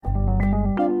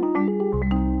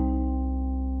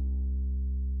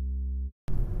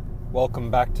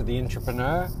Welcome back to The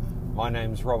Entrepreneur. My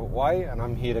name's Robert Way and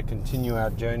I'm here to continue our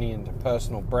journey into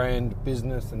personal brand,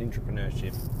 business and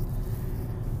entrepreneurship.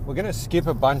 We're going to skip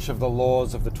a bunch of the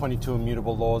laws of the 22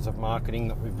 immutable laws of marketing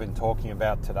that we've been talking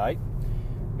about today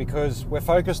because we're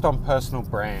focused on personal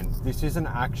brand. This isn't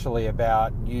actually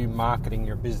about you marketing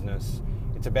your business.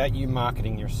 It's about you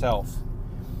marketing yourself.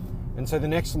 And so the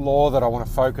next law that I want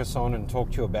to focus on and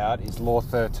talk to you about is Law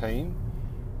 13.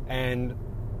 And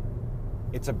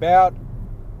it's about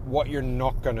what you're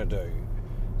not going to do.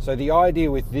 So the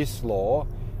idea with this law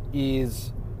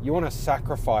is you want to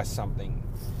sacrifice something.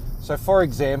 So for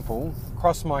example,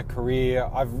 across my career,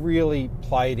 I've really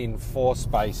played in 4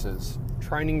 spaces: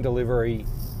 training delivery,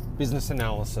 business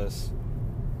analysis,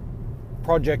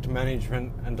 project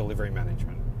management, and delivery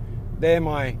management. They're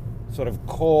my sort of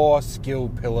core skill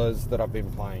pillars that I've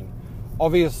been playing.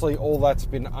 Obviously, all that's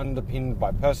been underpinned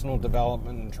by personal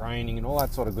development and training and all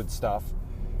that sort of good stuff.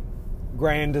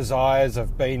 Grand desires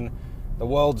of being the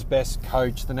world's best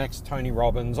coach, the next Tony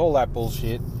Robbins, all that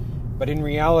bullshit. But in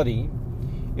reality,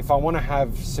 if I want to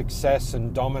have success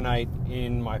and dominate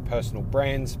in my personal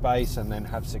brand space and then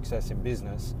have success in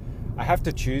business, I have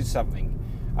to choose something.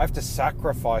 I have to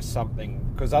sacrifice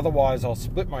something because otherwise I'll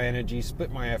split my energy,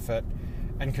 split my effort,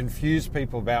 and confuse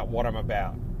people about what I'm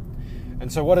about.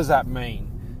 And so what does that mean?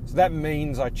 So that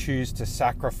means I choose to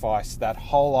sacrifice that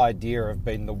whole idea of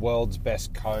being the world's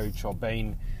best coach or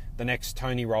being the next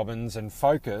Tony Robbins and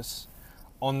focus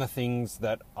on the things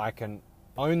that I can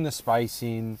own the space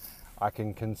in, I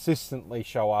can consistently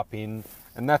show up in,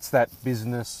 and that's that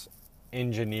business,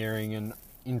 engineering and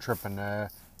entrepreneur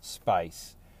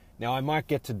space. Now I might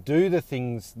get to do the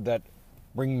things that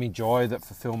bring me joy, that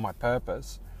fulfill my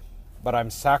purpose, but I'm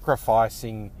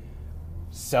sacrificing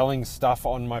selling stuff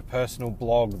on my personal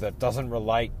blog that doesn't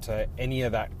relate to any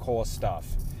of that core stuff.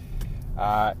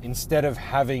 Instead of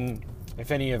having,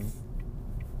 if any of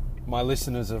my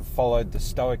listeners have followed the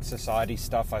Stoic Society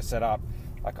stuff I set up,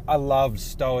 like I love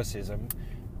Stoicism,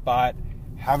 but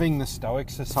having the Stoic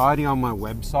Society on my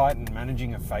website and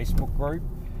managing a Facebook group,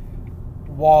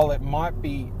 while it might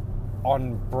be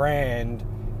on brand,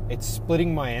 it's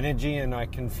splitting my energy and I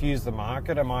confuse the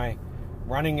market. Am I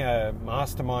running a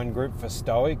mastermind group for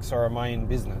Stoics or am I in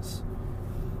business?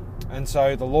 And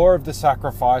so the law of the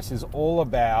sacrifice is all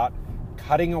about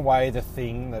cutting away the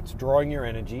thing that's drawing your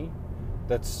energy,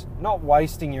 that's not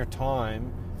wasting your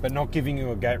time, but not giving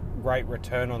you a great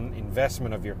return on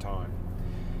investment of your time.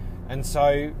 And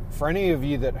so for any of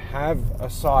you that have a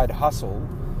side hustle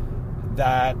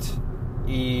that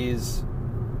is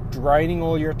draining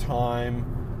all your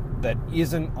time, that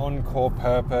isn't on core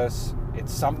purpose,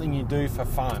 it's something you do for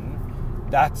fun,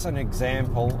 that's an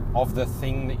example of the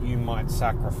thing that you might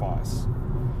sacrifice.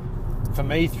 For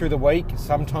me, through the week,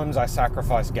 sometimes I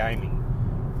sacrifice gaming.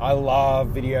 I love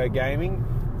video gaming,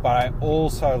 but I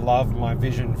also love my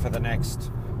vision for the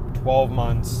next 12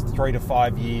 months, 3 to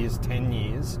 5 years, 10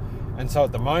 years. And so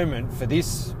at the moment, for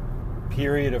this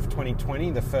period of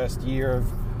 2020, the first year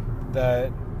of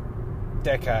the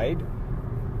decade,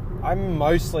 I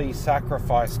mostly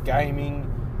sacrifice gaming.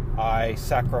 I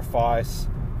sacrifice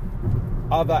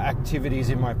other activities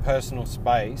in my personal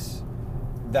space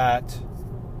that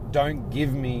don't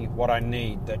give me what I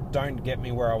need, that don't get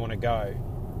me where I want to go.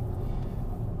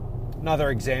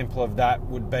 Another example of that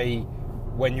would be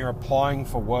when you're applying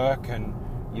for work and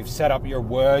you've set up your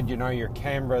Word, you know, you're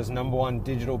Canberra's #1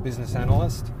 digital business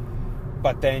analyst,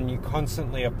 but then you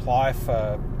constantly apply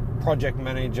for project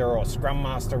manager or scrum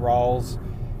master roles.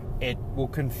 It will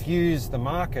confuse the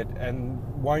market and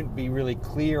won't be really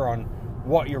clear on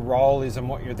what your role is and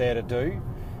what you're there to do.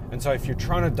 And so if you're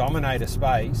trying to dominate a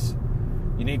space,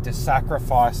 you need to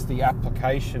sacrifice the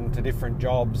application to different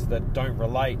jobs that don't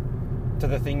relate to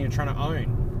the thing you're trying to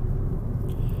own.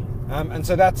 And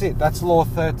so that's it. That's Law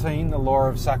 13, the law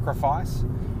of sacrifice,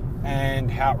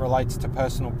 and how it relates to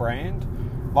personal brand.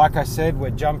 Like I said, we're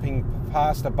jumping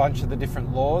past a bunch of the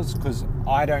different laws because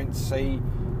I don't see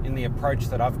in the approach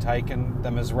that I've taken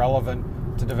them as relevant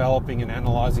to developing and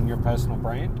analysing your personal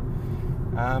brand.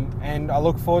 And I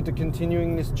look forward to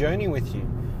continuing this journey with you.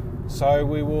 So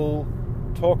we will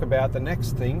talk about the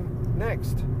next thing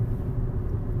next.